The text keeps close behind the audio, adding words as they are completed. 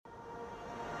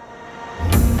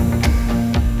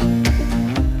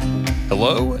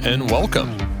Hello and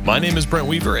welcome. My name is Brent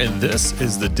Weaver, and this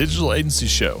is the Digital Agency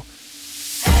Show,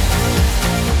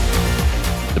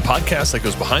 the podcast that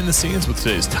goes behind the scenes with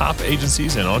today's top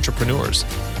agencies and entrepreneurs.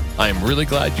 I am really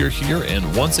glad you're here,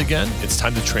 and once again, it's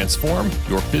time to transform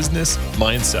your business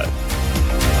mindset.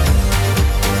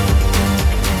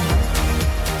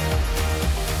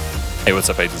 Hey, what's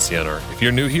up, agency owner? If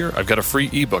you're new here, I've got a free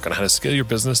ebook on how to scale your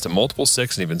business to multiple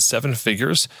 6 and even 7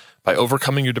 figures by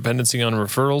overcoming your dependency on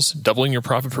referrals, doubling your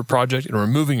profit per project, and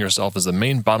removing yourself as the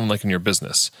main bottleneck in your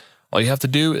business. All you have to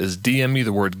do is DM me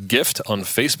the word gift on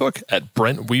Facebook at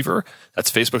Brent Weaver.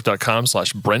 That's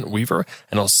facebook.com/Brent Weaver,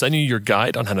 and I'll send you your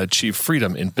guide on how to achieve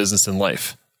freedom in business and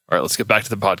life. All right, let's get back to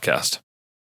the podcast.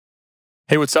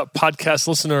 Hey, what's up, podcast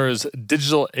listeners,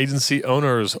 digital agency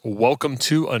owners? Welcome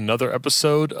to another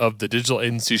episode of the Digital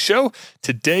Agency Show.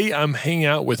 Today, I'm hanging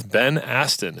out with Ben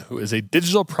Aston, who is a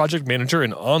digital project manager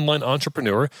and online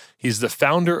entrepreneur. He's the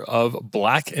founder of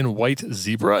Black and White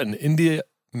Zebra, an India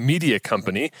media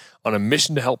company on a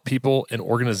mission to help people and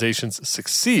organizations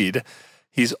succeed.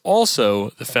 He's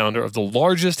also the founder of the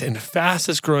largest and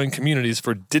fastest growing communities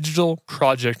for digital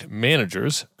project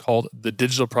managers called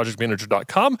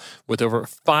thedigitalprojectmanager.com, with over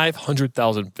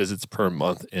 500,000 visits per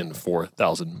month and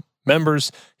 4,000 members.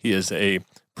 He is a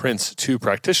Prince 2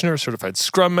 practitioner, certified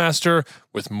Scrum Master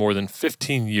with more than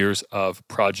 15 years of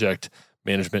project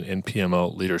management and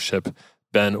PMO leadership.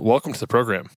 Ben, welcome to the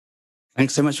program.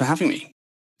 Thanks so much for having me.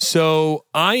 So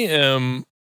I am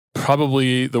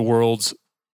probably the world's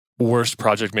worst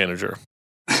project manager.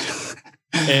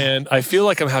 And I feel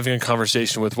like I'm having a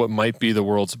conversation with what might be the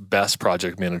world's best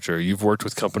project manager. You've worked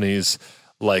with companies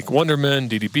like Wonderman,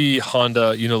 DDB,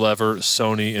 Honda, Unilever,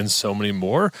 Sony, and so many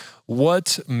more.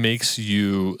 What makes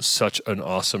you such an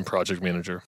awesome project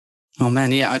manager? Oh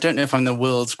man, yeah, I don't know if I'm the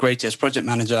world's greatest project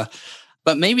manager,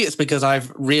 but maybe it's because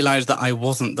I've realized that I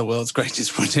wasn't the world's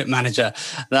greatest project manager,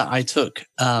 that I took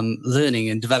learning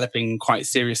and developing quite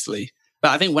seriously. But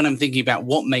I think when I'm thinking about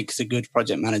what makes a good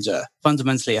project manager,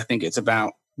 fundamentally, I think it's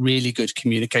about really good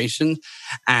communication.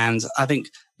 And I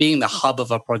think being the hub of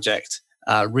a project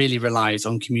really relies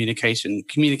on communication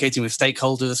with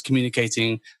stakeholders,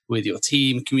 communicating with your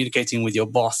team, communicating with your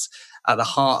boss. At the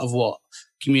heart of what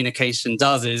communication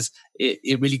does is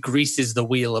it really greases the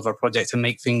wheel of a project and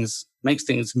makes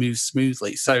things move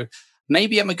smoothly. So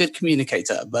maybe I'm a good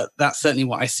communicator, but that's certainly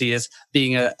what I see as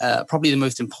being probably the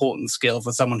most important skill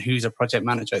for someone who's a project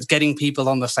manager. It's getting people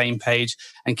on the same page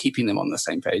and keeping them on the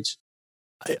same page.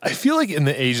 I feel like in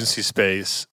the agency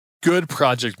space, good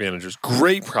project managers,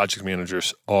 great project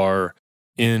managers are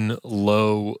in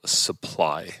low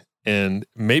supply. And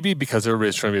maybe because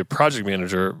everybody's trying to be a project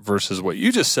manager versus what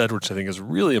you just said, which I think is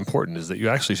really important, is that you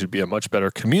actually should be a much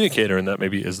better communicator. And that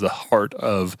maybe is the heart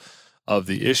of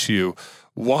the issue.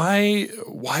 Why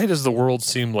does the world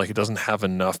seem like it doesn't have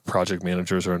enough project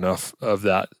managers or enough of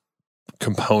that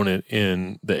component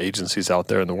in the agencies out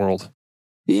there in the world?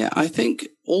 Yeah, I think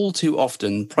all too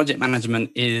often project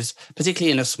management is,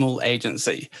 particularly in a small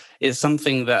agency, is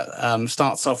something that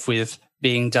starts off with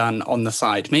being done on the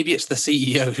side. Maybe it's the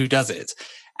CEO who does it,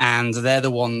 and they're the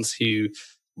ones who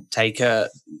take a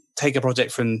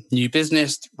project from new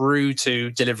business through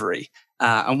to delivery.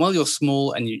 And while you're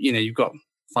small and you've got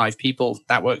 5 people,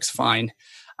 that works fine.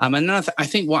 And then I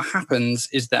think what happens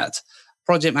is that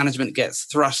project management gets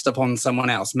thrust upon someone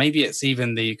else. Maybe it's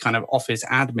even the kind of office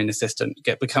admin assistant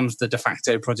becomes the de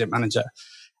facto project manager.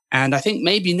 And I think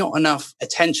maybe not enough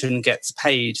attention gets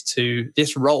paid to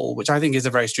this role, which I think is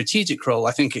a very strategic role.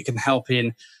 I think it can help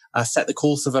in set the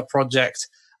course of a project,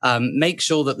 make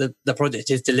sure that the project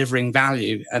is delivering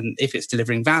value. And if it's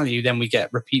delivering value, then we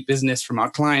get repeat business from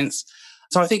our clients.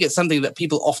 So I think it's something that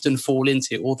people often fall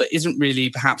into, or that isn't really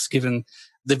perhaps given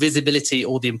the visibility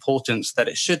or the importance that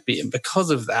it should be. And because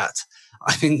of that,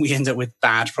 I think we end up with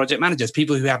bad project managers,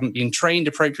 people who haven't been trained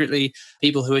appropriately,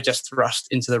 people who are just thrust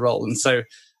into the role. And so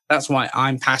that's why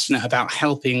I'm passionate about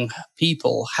helping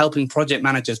people, helping project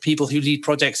managers, people who lead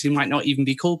projects who might not even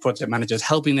be called project managers,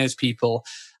 helping those people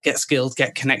get skilled,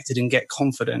 get connected, and get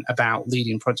confident about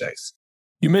leading projects.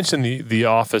 You mentioned the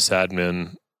office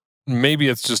admin. Maybe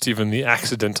it's just even the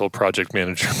accidental project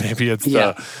manager. Maybe it's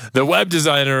the web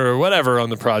designer or whatever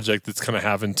on the project that's kind of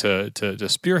having to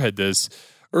spearhead this.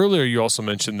 Earlier, you also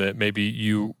mentioned that maybe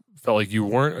you felt like you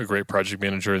weren't a great project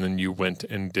manager, and then you went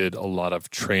and did a lot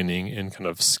of training and kind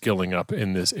of skilling up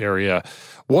in this area.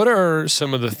 What are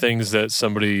some of the things that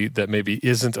somebody that maybe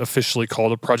isn't officially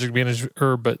called a project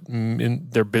manager, but in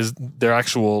their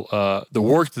actual the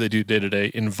work that they do day to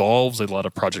day involves a lot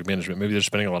of project management? Maybe they're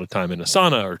spending a lot of time in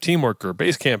Asana or Teamwork or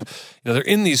Basecamp. They're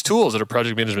in these tools that are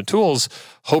project management tools,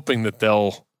 hoping that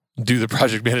they'll do the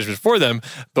project management for them.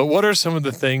 But what are some of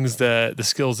the things the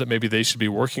skills that maybe they should be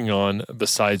working on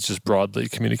besides just broadly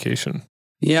communication?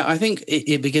 Yeah, I think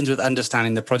it begins with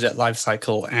understanding the project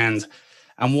lifecycle and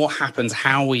what happens,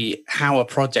 how a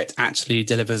project actually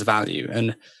delivers value.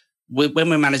 And when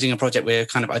we're managing a project, we're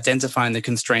kind of identifying the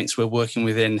constraints we're working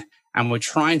within, and we're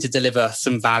trying to deliver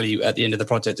some value at the end of the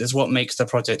project. Is what makes the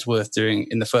project worth doing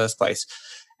in the first place.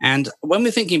 And when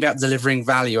we're thinking about delivering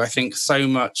value, I think so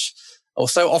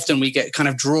often we get kind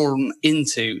of drawn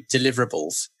into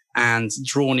deliverables and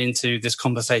drawn into this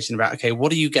conversation about, okay,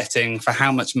 what are you getting for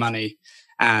how much money?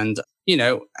 And,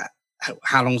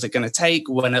 how long is it going to take?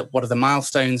 What are the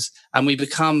milestones? And we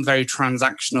become very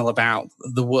transactional about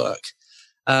the work.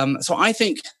 So I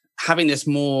think having this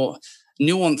more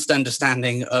nuanced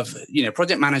understanding of,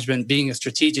 project management being a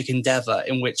strategic endeavor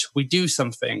in which we do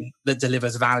something that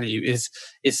delivers value is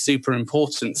super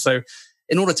important. So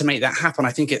in order to make that happen,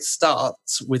 I think it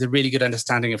starts with a really good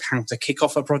understanding of how to kick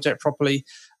off a project properly,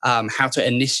 how to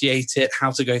initiate it,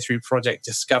 how to go through project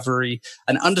discovery,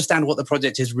 and understand what the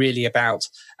project is really about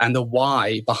and the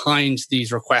why behind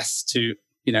these requests to,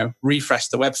 refresh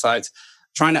the website.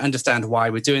 Trying to understand why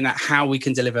we're doing that, how we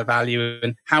can deliver value,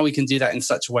 and how we can do that in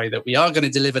such a way that we are going to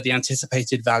deliver the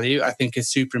anticipated value, I think is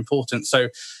super important. So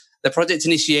the project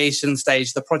initiation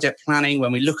stage, the project planning,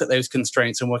 when we look at those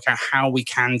constraints and work out how we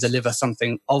can deliver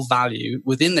something of value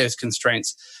within those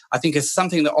constraints, I think is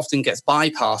something that often gets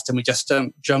bypassed and we just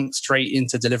jump straight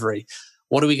into delivery.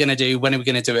 What are we going to do? When are we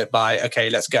going to do it by? Okay,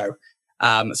 let's go.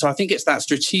 So I think it's that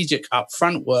strategic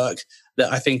upfront work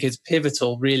that I think is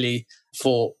pivotal really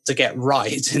to get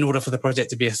right in order for the project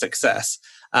to be a success.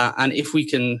 And if we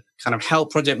can kind of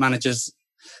help project managers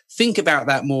think about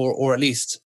that more, or at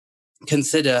least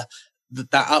consider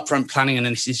that upfront planning and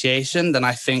initiation, then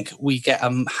I think we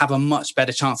have a much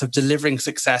better chance of delivering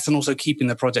success and also keeping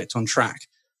the project on track.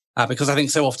 Because I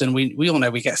think so often we all know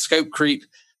we get scope creep,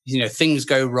 things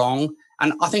go wrong.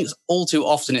 And I think all too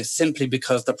often it's simply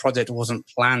because the project wasn't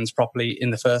planned properly in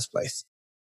the first place.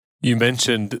 You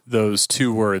mentioned those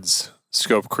two words,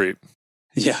 scope creep.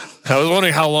 Yeah. I was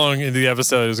wondering how long into the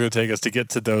episode it was going to take us to get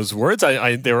to those words.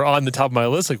 They were on the top of my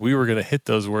list. Like we were going to hit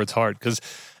those words hard because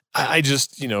I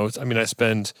just, I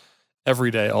spend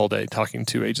every day, all day talking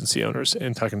to agency owners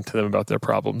and talking to them about their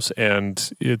problems. And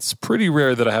it's pretty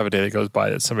rare that I have a day that goes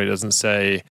by that somebody doesn't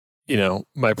say,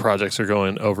 my projects are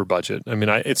going over budget. I mean,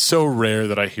 it's so rare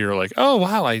that I hear like, oh,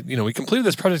 wow, we completed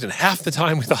this project in half the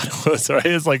time we thought it was, right?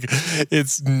 It's like,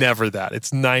 it's never that.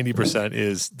 It's 90%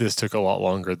 is this took a lot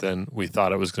longer than we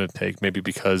thought it was going to take, maybe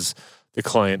because the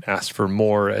client asked for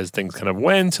more as things kind of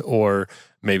went, or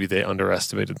maybe they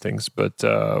underestimated things. But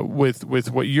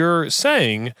with what you're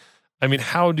saying, I mean,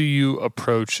 how do you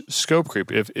approach scope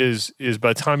creep? Is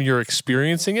by the time you're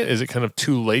experiencing it, is it kind of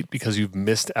too late because you've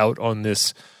missed out on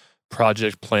this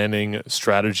project planning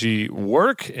strategy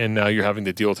work and now you're having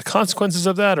to deal with the consequences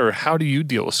of that? Or how do you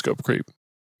deal with scope creep?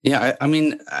 Yeah, I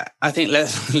mean, I think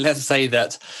let's say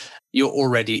that you're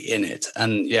already in it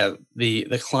and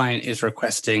the client is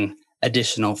requesting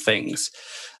additional things.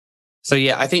 So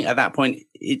I think at that point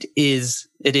it is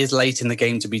late in the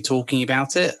game to be talking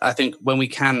about it. I think when we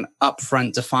can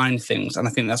upfront define things, and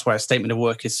I think that's why a statement of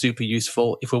work is super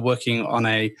useful. If we're working on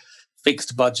a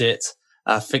fixed budget,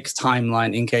 fixed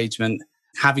timeline engagement,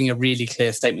 having a really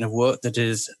clear statement of work that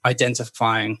is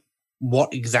identifying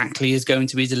what exactly is going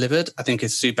to be delivered, I think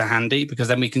is super handy, because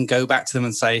then we can go back to them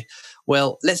and say,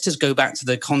 well, let's just go back to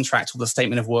the contract or the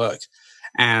statement of work.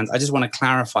 And I just want to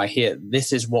clarify here,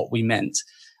 this is what we meant.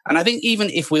 And I think even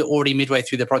if we're already midway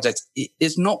through the project,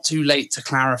 it's not too late to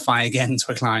clarify again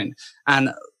to a client.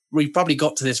 And we've probably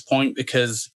got to this point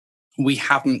because we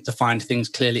haven't defined things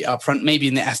clearly upfront. Maybe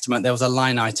in the estimate, there was a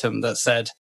line item that said,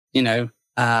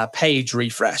 page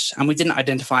refresh. And we didn't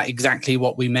identify exactly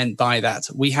what we meant by that.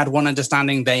 We had one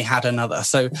understanding, they had another.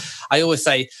 So I always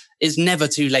say it's never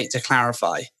too late to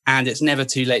clarify. And it's never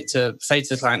too late to say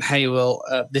to the client, hey, well,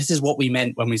 this is what we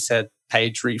meant when we said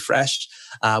page refresh.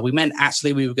 We meant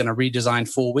actually we were going to redesign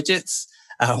 4 widgets.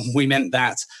 We meant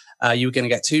that you were going to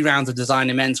get 2 rounds of design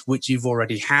events, which you've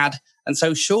already had. And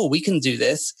so, sure, we can do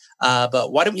this,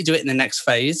 but why don't we do it in the next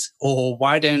phase? Or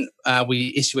why don't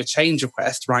we issue a change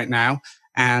request right now,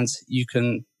 and you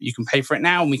can pay for it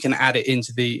now, and we can add it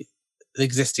into the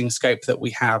existing scope that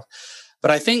we have. But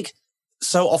I think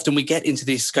so often we get into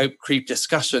these scope creep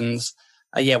discussions,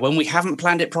 when we haven't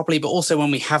planned it properly, but also when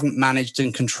we haven't managed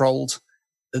and controlled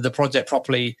the project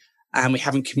properly, and we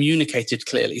haven't communicated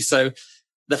clearly. So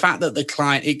the fact that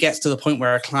it gets to the point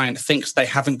where a client thinks they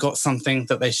haven't got something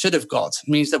that they should have got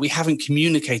means that we haven't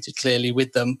communicated clearly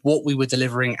with them what we were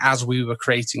delivering as we were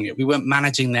creating it. We weren't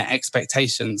managing their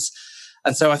expectations.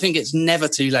 And so I think it's never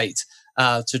too late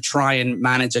to try and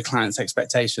manage a client's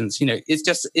expectations. It's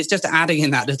just adding in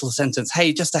that little sentence.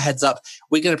 Hey, just a heads up,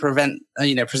 we're going to present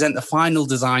the final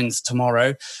designs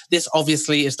tomorrow. This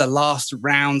obviously is the last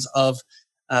round of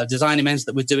design amends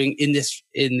that we're doing in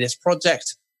this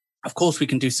project. Of course, we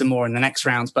can do some more in the next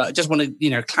rounds, but I just want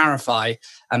to, clarify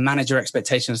and manage your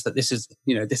expectations that this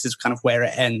is kind of where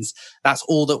it ends. That's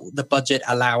all that the budget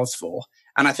allows for.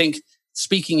 And I think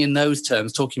speaking in those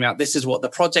terms, talking about this is what the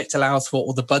project allows for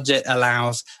or the budget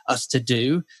allows us to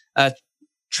do,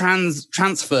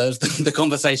 transfers the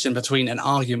conversation between an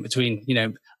argument between,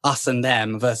 us and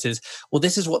them versus, well,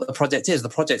 this is what the project is. The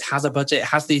project has a budget, it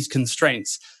has these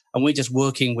constraints, and we're just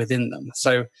working within them.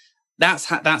 So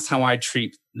that's how I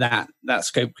treat that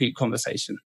scope creep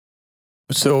conversation.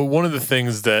 So one of the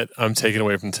things that I'm taking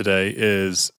away from today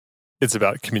is it's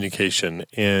about communication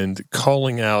and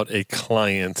calling out a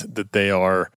client that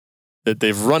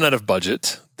they've run out of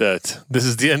budget, that this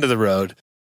is the end of the road.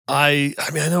 I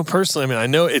know personally, I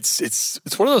know it's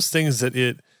one of those things that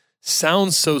it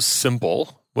sounds so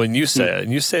simple when you say it,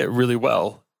 and you say it really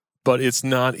well, but it's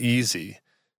not easy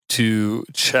to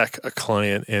check a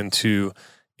client and to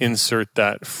insert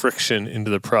that friction into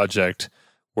the project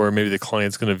where maybe the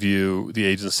client's going to view the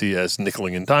agency as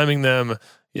nickeling and diming them,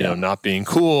 not being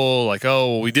cool, like,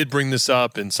 oh, we did bring this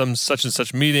up in some such and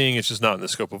such meeting, it's just not in the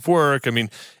scope of work.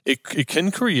 It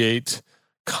can create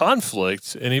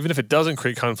conflict. And even if it doesn't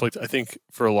create conflict, I think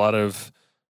for a lot of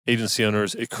agency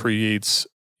owners, it creates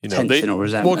tension or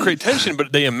resentment. Well, create tension,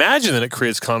 but they imagine that it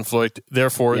creates conflict.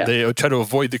 Therefore, they try to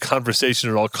avoid the conversation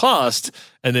at all cost,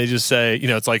 and they just say,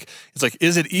 it's like,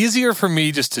 is it easier for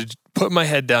me just to put my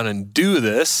head down and do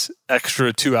this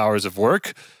extra 2 hours of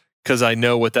work because I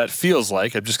know what that feels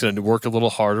like? I'm just going to work a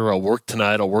little harder. I'll work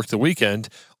tonight. I'll work the weekend,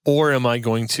 or am I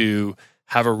going to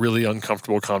have a really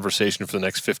uncomfortable conversation for the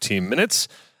next 15 minutes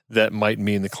that might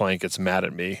mean the client gets mad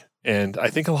at me? And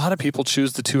I think a lot of people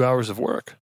choose the 2 hours of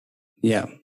work. Yeah.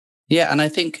 Yeah, and I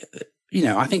think,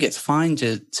 it's fine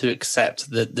to accept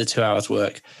the 2 hours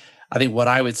work. I think what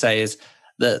I would say is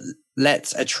that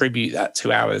let's attribute that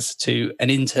 2 hours to an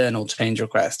internal change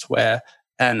request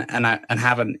and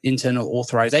have an internal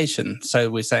authorization. So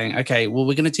we're saying, okay, well,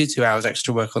 we're going to do 2 hours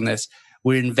extra work on this.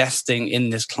 We're investing in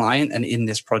this client and in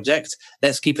this project.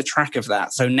 Let's keep a track of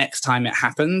that. So next time it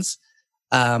happens,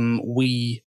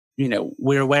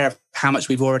 we're aware of how much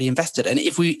we've already invested. And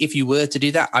if you were to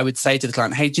do that, I would say to the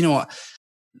client, hey, do you know what?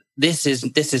 This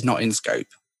is not in scope.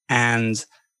 And,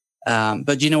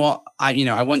 but you know what?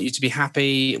 I want you to be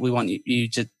happy. We want you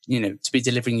to be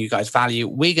delivering you guys value.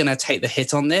 We're going to take the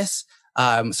hit on this.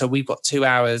 So we've got 2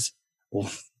 hours, or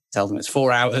tell them it's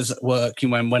 4 hours at work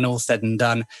when all's said and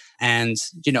done. And,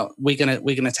 we're going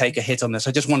to take a hit on this.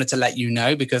 I just wanted to let you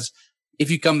know, because if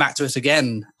you come back to us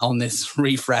again on this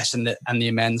refresh and the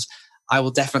amends, I will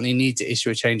definitely need to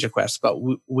issue a change request, but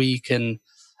we're going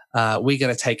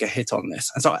to take a hit on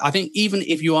this. And so I think even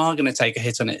if you are going to take a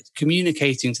hit on it,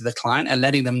 communicating to the client and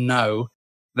letting them know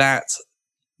that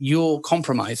you're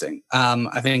compromising,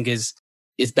 I think is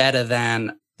better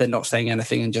than not saying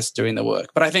anything and just doing the work.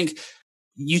 But I think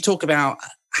you talk about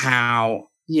how,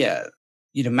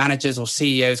 managers or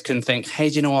CEOs can think, hey,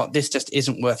 do you know what? This just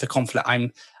isn't worth the conflict.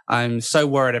 I'm so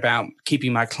worried about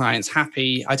keeping my clients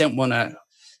happy. I don't want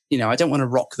to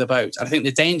rock the boat. And I think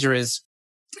the danger is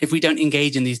if we don't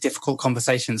engage in these difficult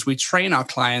conversations, we train our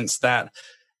clients that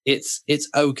it's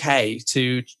okay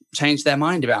to change their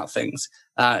mind about things.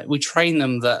 We train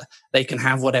them that they can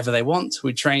have whatever they want.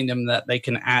 We train them that they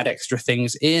can add extra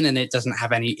things in and it doesn't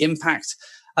have any impact.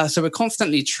 So we're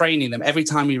constantly training them. Every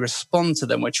time we respond to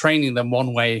them, we're training them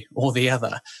one way or the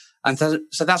other. And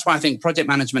so that's why I think project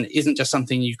management isn't just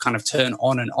something you kind of turn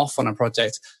on and off on a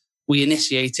project. We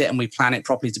initiate it and we plan it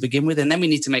properly to begin with. And then we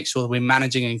need to make sure that we're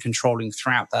managing and controlling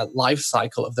throughout the life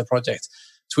cycle of the project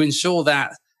to ensure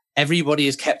that everybody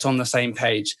is kept on the same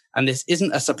page. And this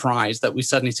isn't a surprise that we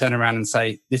suddenly turn around and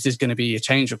say, this is going to be a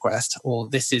change request, or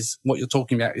this is what you're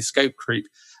talking about is scope creep,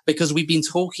 because we've been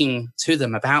talking to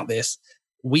them about this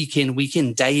week in,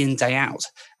 day in, day out.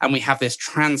 And we have this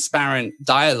transparent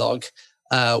dialogue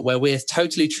where we're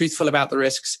totally truthful about the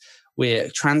risks. We're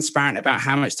transparent about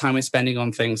how much time we're spending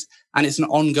on things. And it's an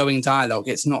ongoing dialogue.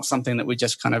 It's not something that we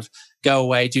just kind of go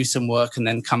away, do some work, and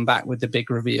then come back with the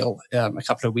big reveal a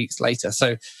couple of weeks later.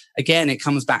 So again, it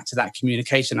comes back to that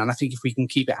communication. And I think if we can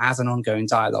keep it as an ongoing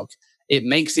dialogue, it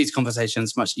makes these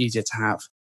conversations much easier to have.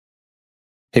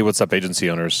 Hey, what's up, agency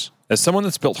owners? As someone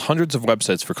that's built hundreds of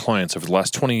websites for clients over the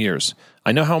last 20 years,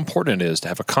 I know how important it is to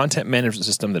have a content management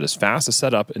system that is fast to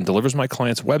set up and delivers my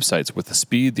clients' websites with the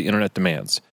speed the internet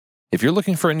demands. If you're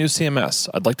looking for a new CMS,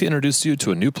 I'd like to introduce you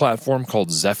to a new platform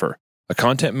called Zephyr, a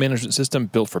content management system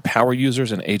built for power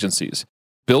users and agencies.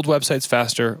 Build websites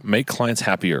faster, make clients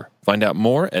happier. Find out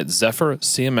more at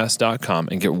zephyrcms.com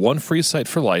and get one free site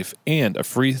for life and a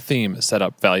free theme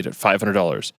setup valued at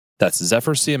 $500. That's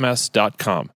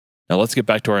zephyrcms.com. Now let's get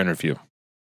back to our interview.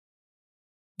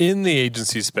 In the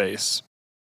agency space,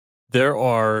 there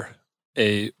are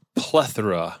a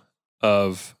plethora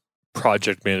of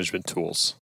project management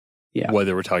tools. Yeah.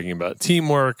 Whether we're talking about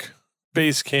Teamwork,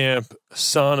 Basecamp,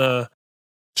 Asana,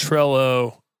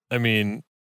 Trello,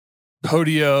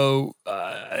 Podio,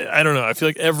 I don't know. I feel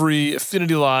like every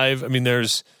Affinity Live,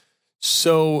 there's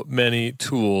so many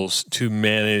tools to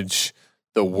manage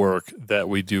the work that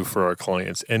we do for our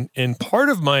clients. And part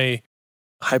of my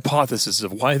hypothesis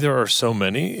of why there are so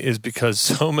many is because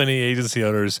so many agency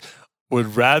owners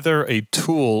would rather a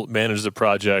tool manage the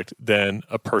project than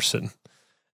a person.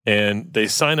 And they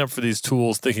sign up for these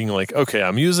tools thinking like, okay,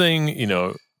 I'm using,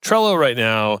 Trello right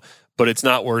now, but it's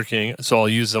not working, so I'll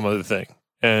use some other thing.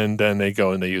 And then they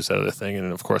go and they use that other thing. And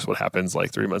then, of course, what happens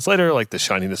like 3 months later, like the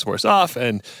shininess wears off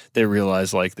and they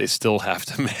realize like they still have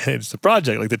to manage the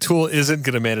project. Like the tool isn't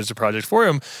going to manage the project for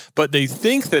them, but they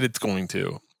think that it's going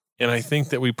to. And I think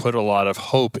that we put a lot of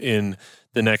hope in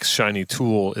the next shiny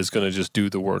tool is going to just do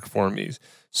the work for me.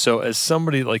 So as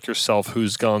somebody like yourself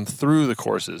who's gone through the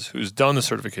courses, who's done the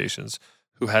certifications,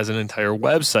 who has an entire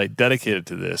website dedicated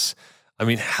to this,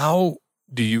 how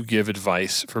do you give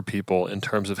advice for people in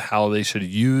terms of how they should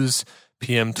use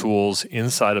PM tools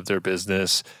inside of their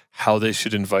business, how they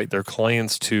should invite their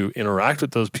clients to interact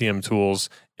with those PM tools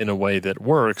in a way that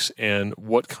works, and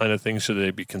what kind of things should they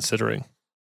be considering?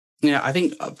 Yeah, I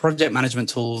think project management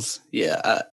tools,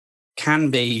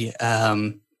 can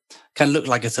look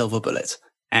like a silver bullet.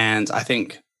 And I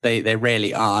think they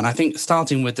rarely are. And I think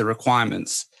starting with the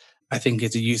requirements, I think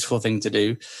is a useful thing to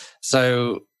do.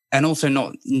 So, and also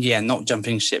not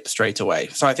jumping ship straight away.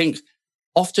 So I think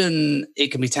often it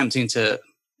can be tempting to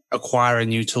acquire a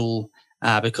new tool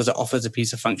because it offers a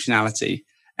piece of functionality,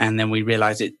 and then we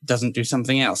realize it doesn't do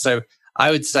something else. So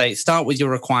I would say start with your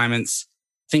requirements.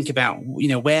 Think about,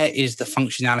 where is the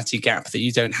functionality gap that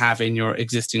you don't have in your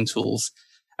existing tools?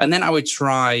 And then I would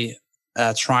try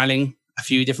trialing a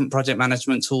few different project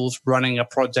management tools, running a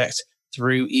project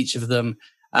through each of them,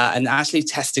 and actually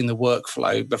testing the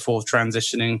workflow before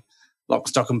transitioning lock,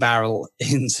 stock, and barrel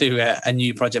into a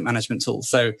new project management tool.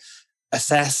 So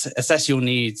assess your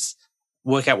needs,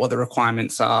 work out what the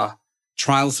requirements are,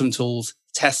 trial some tools,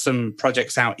 test some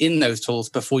projects out in those tools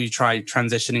before you try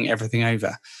transitioning everything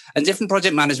over. And different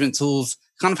project management tools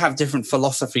kind of have different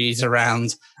philosophies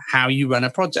around how you run a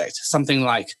project. Something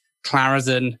like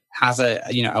Clarizen has a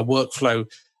workflow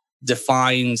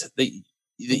defined that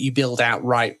you build out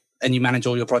right, and you manage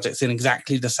all your projects in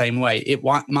exactly the same way. It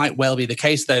might well be the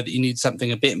case, though, that you need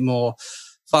something a bit more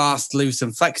fast, loose,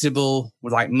 and flexible,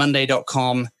 like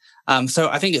Monday.com. So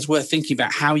I think it's worth thinking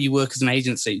about how you work as an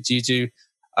agency. Do you do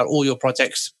all your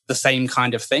projects the same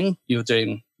kind of thing? You're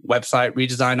doing website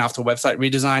redesign after website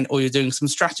redesign, or you're doing some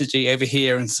strategy over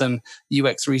here and some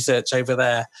UX research over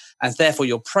there. And therefore,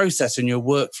 your process and your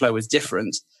workflow is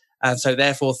different. And so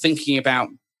therefore, thinking about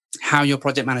how your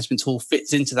project management tool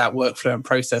fits into that workflow and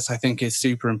process, I think is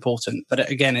super important. But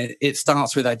again, it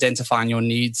starts with identifying your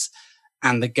needs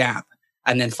and the gap,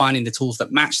 and then finding the tools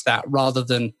that match that rather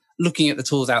than looking at the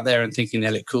tools out there and thinking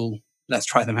they look cool. Let's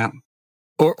try them out.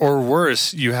 Or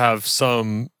worse, you have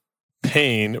some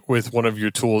pain with one of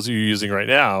your tools you're using right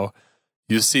now.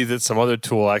 You see that some other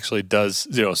tool actually does,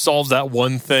 solves that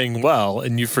one thing well,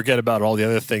 and you forget about all the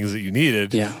other things that you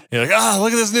needed. Yeah. You're like,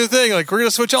 look at this new thing. Like, we're going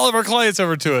to switch all of our clients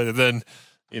over to it. And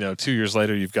then, 2 years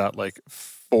later, you've got like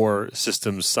 4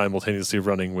 systems simultaneously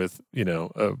running with,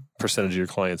 a percentage of your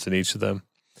clients in each of them.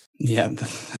 Yeah.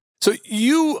 So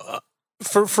you...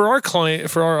 For our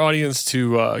client, for our audience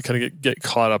to kind of get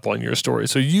caught up on your story.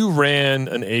 So you ran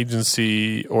an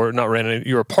agency, or not ran,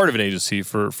 you were a part of an agency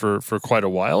for quite a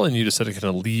while, and you decided to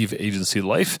kind of leave agency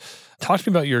life. Talk to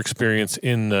me about your experience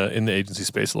in the agency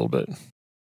space a little bit.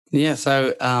 Yeah.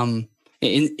 So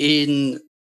in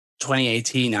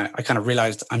 2018, I kind of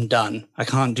realized I'm done. I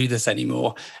can't do this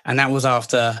anymore. And that was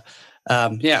after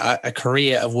a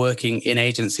career of working in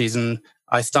agencies. And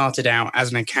I started out as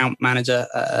an account manager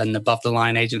at an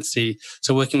above-the-line agency.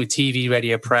 So working with TV,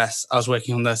 radio, press. I was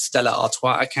working on the Stella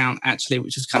Artois account, actually,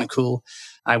 which is kind of cool.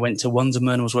 I went to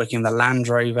Wunderman, was working on the Land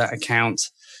Rover account.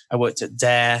 I worked at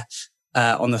Dare.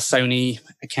 on the Sony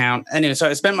account. Anyway, so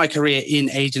I spent my career in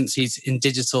agencies, in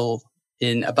digital,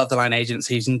 in above the line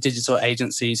agencies, and digital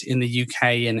agencies in the UK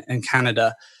and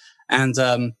Canada. And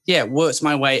worked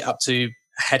my way up to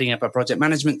heading up a project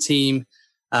management team.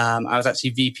 I was actually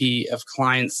VP of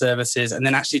client services, and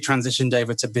then actually transitioned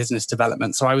over to business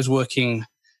development. So I was working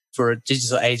for a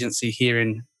digital agency here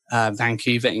in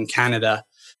Vancouver in Canada.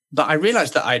 But I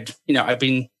realized that I'd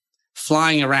been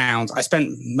flying around. I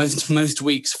spent most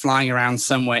weeks flying around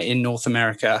somewhere in North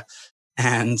America,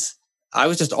 and I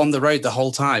was just on the road the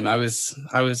whole time. I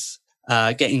was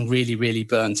getting really, really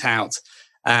burnt out,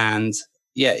 and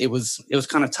it was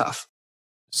kind of tough.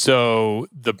 So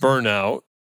the burnout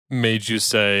made you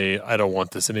say, I don't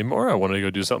want this anymore. I want to go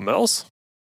do something else.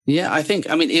 Yeah,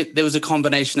 there was a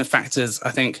combination of factors.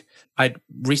 I think I'd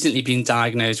recently been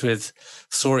diagnosed with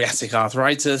psoriatic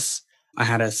arthritis. I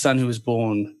had a son who was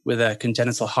born with a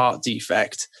congenital heart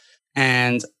defect.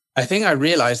 And I think I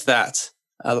realized that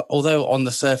although on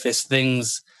the surface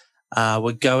things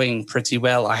were going pretty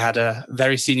well, I had a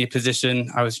very senior position.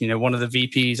 I was, one of the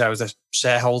VPs. I was a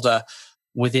shareholder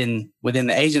within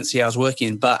the agency I was working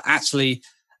in, but actually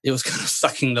it was kind of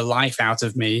sucking the life out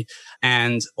of me.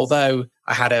 And although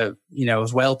I had I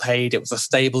was well paid, it was a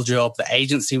stable job. The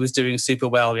agency was doing super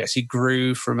well. We actually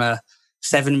grew from a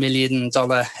 $7 million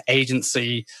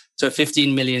agency to a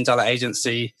 $15 million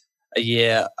agency a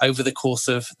year over the course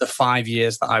of the 5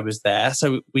 years that I was there.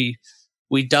 So we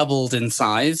doubled in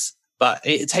size, but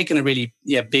it had taken a really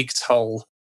big toll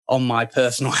on my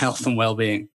personal health and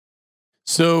well-being.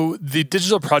 So the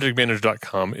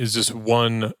digitalprojectmanager.com is just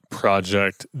one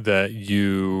project that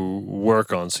you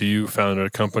work on. So you founded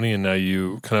a company and now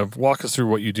you kind of walk us through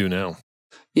what you do now.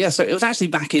 Yeah, so it was actually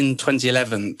back in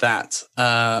 2011 that,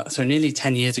 so nearly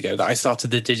 10 years ago, that I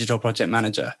started the Digital Project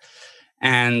Manager.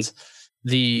 And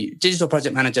the Digital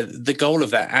Project Manager, the goal of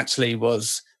that actually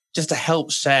was just to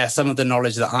help share some of the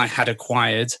knowledge that I had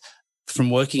acquired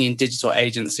from working in digital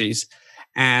agencies.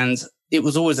 And it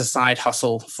was always a side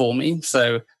hustle for me.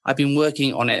 So I've been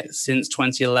working on it since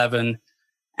 2011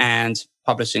 and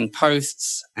publishing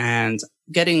posts and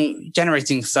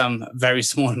generating some very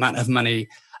small amount of money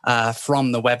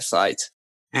from the website.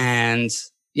 And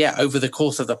over the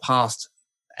course of the past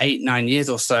 8-9 years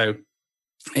or so,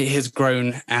 it has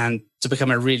grown and to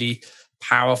become a really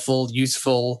powerful,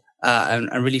 useful, and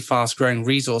a really fast growing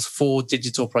resource for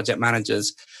digital project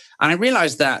managers. And I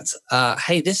realized that,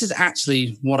 this is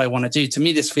actually what I want to do. To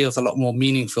me, this feels a lot more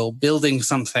meaningful, building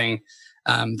something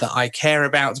that I care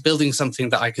about, building something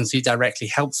that I can see directly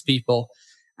helps people.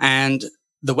 And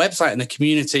the website and the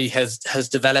community has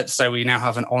developed. So we now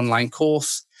have an online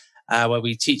course where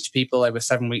we teach people over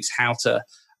 7 weeks how to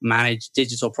manage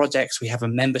digital projects. We have a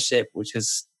membership, which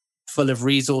is full of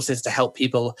resources to help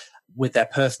people with their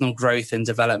personal growth and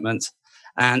development.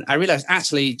 And I realized,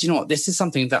 actually, do you know what? This is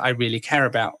something that I really care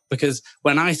about, because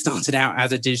when I started out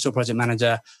as a digital project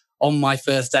manager, on my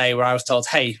first day where I was told,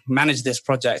 hey, manage this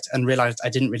project, and realized I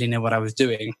didn't really know what I was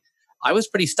doing, I was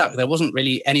pretty stuck. There wasn't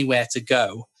really anywhere to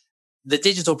go. The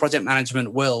digital project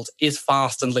management world is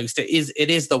fast and loose. It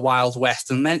is the Wild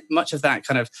West. And much of that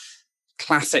kind of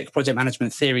classic project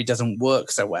management theory doesn't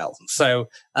work so well. So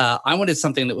I wanted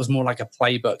something that was more like a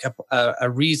playbook, a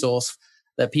resource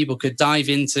that people could dive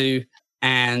into,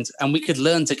 and we could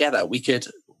learn together. We could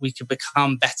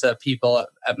become better people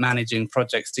at managing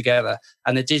projects together.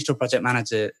 And the Digital Project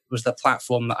Manager was the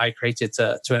platform that I created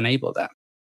to enable that.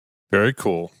 Very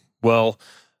cool. Well,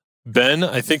 Ben,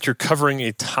 I think you're covering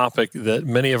a topic that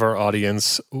many of our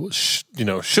audience,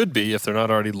 should be, if they're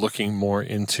not already looking more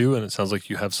into. And it sounds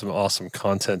like you have some awesome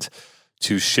content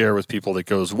to share with people that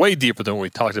goes way deeper than what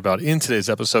we talked about in today's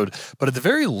episode. But at the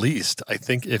very least, I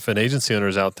think if an agency owner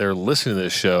is out there listening to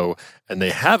this show and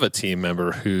they have a team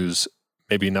member who's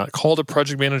maybe not called a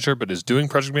project manager, but is doing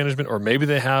project management, or maybe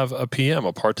they have a PM,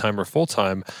 a part-time or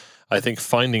full-time, I think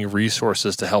finding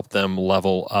resources to help them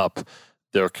level up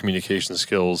their communication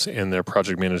skills and their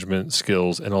project management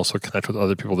skills, and also connect with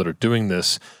other people that are doing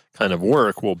this kind of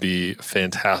work, will be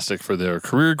fantastic for their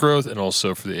career growth and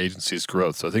also for the agency's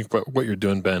growth. So I think what you're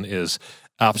doing, Ben, is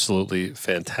absolutely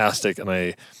fantastic, and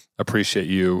I appreciate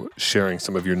you sharing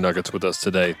some of your nuggets with us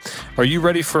today. Are you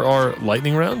ready for our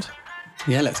lightning round?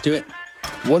 Yeah, let's do it.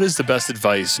 What is the best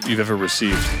advice you've ever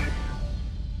received?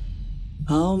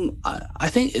 I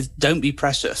think it's don't be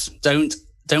precious.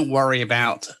 Don't worry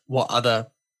about what other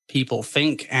people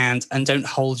think, and don't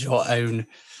hold your own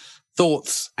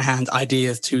thoughts and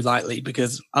ideas too lightly,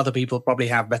 because other people probably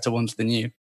have better ones than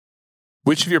you.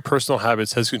 Which of your personal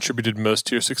habits has contributed most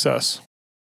to your success?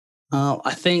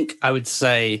 I think I would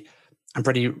say I'm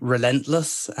pretty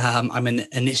relentless. I'm an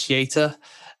initiator.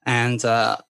 And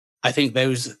I think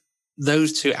those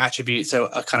two attributes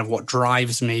are kind of what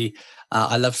drives me.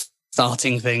 I love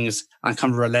starting things. I'm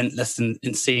kind of relentless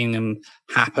in seeing them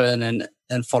happen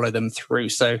and follow them through.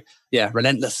 So yeah,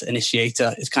 relentless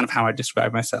initiator is kind of how I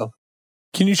describe myself.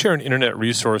 Can you share an internet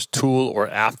resource, tool, or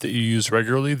app that you use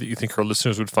regularly that you think our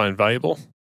listeners would find valuable?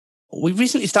 We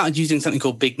recently started using something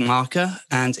called Big Marker.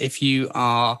 And if you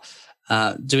are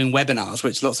doing webinars,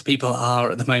 which lots of people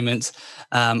are at the moment,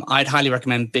 I'd highly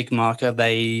recommend Big Marker.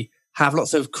 They have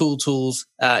lots of cool tools.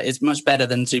 It's much better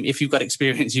than Zoom. If you've got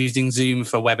experience using Zoom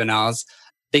for webinars,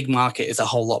 Big Market is a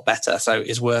whole lot better. So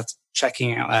it's worth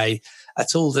checking out a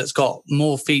tool that's got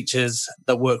more features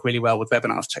that work really well with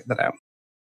webinars. Check that out.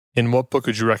 And what book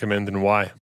would you recommend and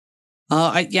why?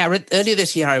 I read earlier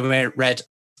this year. I read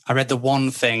The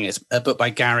One Thing. It's a book by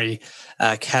Gary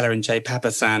Keller and Jay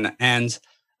Papasan, and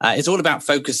it's all about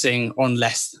focusing on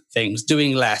less things,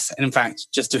 doing less, and in fact,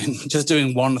 just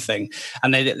doing one thing.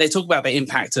 And they talk about the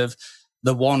impact of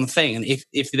the one thing, and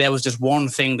if there was just one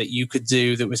thing that you could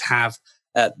do that was have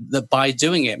that by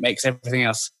doing it makes everything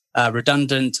else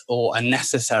redundant or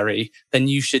unnecessary, then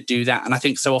you should do that. And I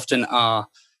think so often our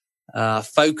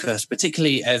focus,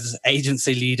 particularly as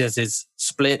agency leaders, is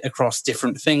split across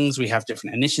different things. We have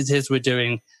different initiatives we're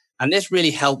doing. And this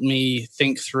really helped me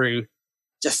think through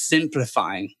just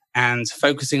simplifying and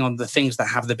focusing on the things that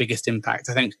have the biggest impact.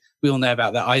 I think we all know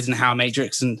about the Eisenhower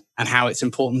matrix and how it's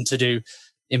important to do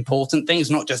important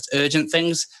things, not just urgent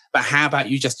things, but how about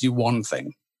you just do one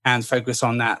thing and focus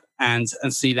on that and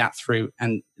see that through,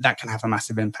 and that can have a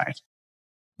massive impact.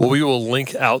 Well, we will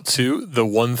link out to The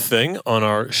One Thing on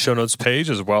our show notes page,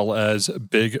 as well as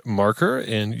Big Marker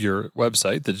and your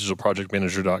website,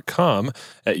 thedigitalprojectmanager.com,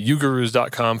 at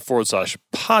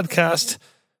ugurus.com/podcast.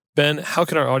 Ben, how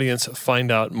can our audience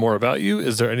find out more about you?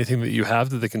 Is there anything that you have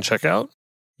that they can check out?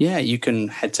 Yeah, you can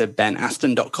head to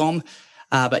benaston.com.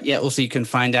 But yeah, also you can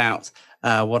find out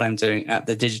what I'm doing at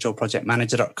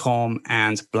thedigitalprojectmanager.com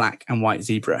and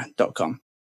blackandwhitezebra.com.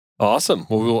 Awesome.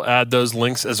 Well, we will add those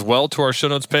links as well to our show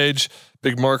notes page.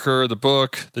 Big Marker, the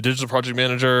book, the Digital Project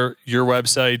Manager, your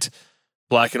website,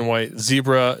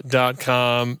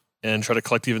 blackandwhitezebra.com, and try to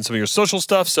collect even some of your social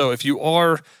stuff. So if you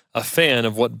are a fan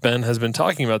of what Ben has been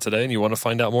talking about today and you want to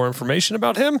find out more information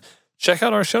about him, check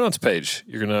out our show notes page.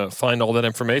 You're going to find all that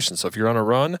information. So if you're on a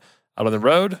run, out on the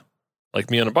road, like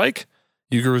me on a bike,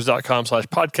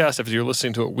 ugurus.com/podcast. If you're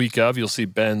listening to it week of, you'll see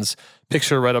Ben's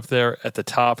picture right up there at the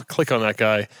top. Click on that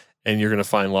guy, and you're going to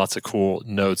find lots of cool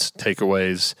notes,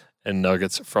 takeaways, and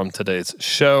nuggets from today's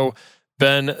show.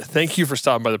 Ben, thank you for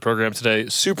stopping by the program today.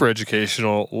 Super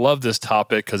educational. Love this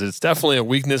topic because it's definitely a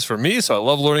weakness for me, so I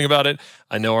love learning about it.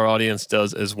 I know our audience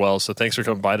does as well, so thanks for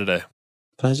coming by today.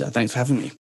 Pleasure. Thanks for having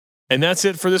me. And that's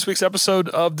it for this week's episode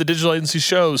of the Digital Agency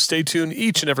Show. Stay tuned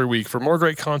each and every week for more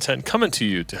great content coming to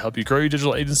you to help you grow your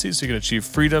digital agency so you can achieve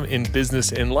freedom in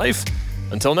business and life.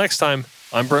 Until next time,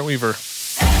 I'm Brent Weaver.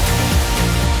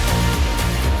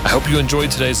 I hope you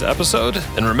enjoyed today's episode.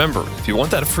 And remember, if you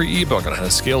want that free ebook on how to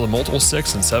scale to multiple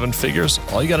 6 and 7 figures,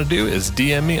 all you got to do is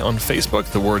DM me on Facebook,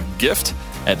 the word gift,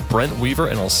 at Brent Weaver,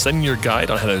 and I'll send you your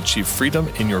guide on how to achieve freedom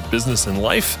in your business and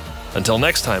life. Until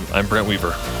next time, I'm Brent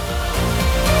Weaver.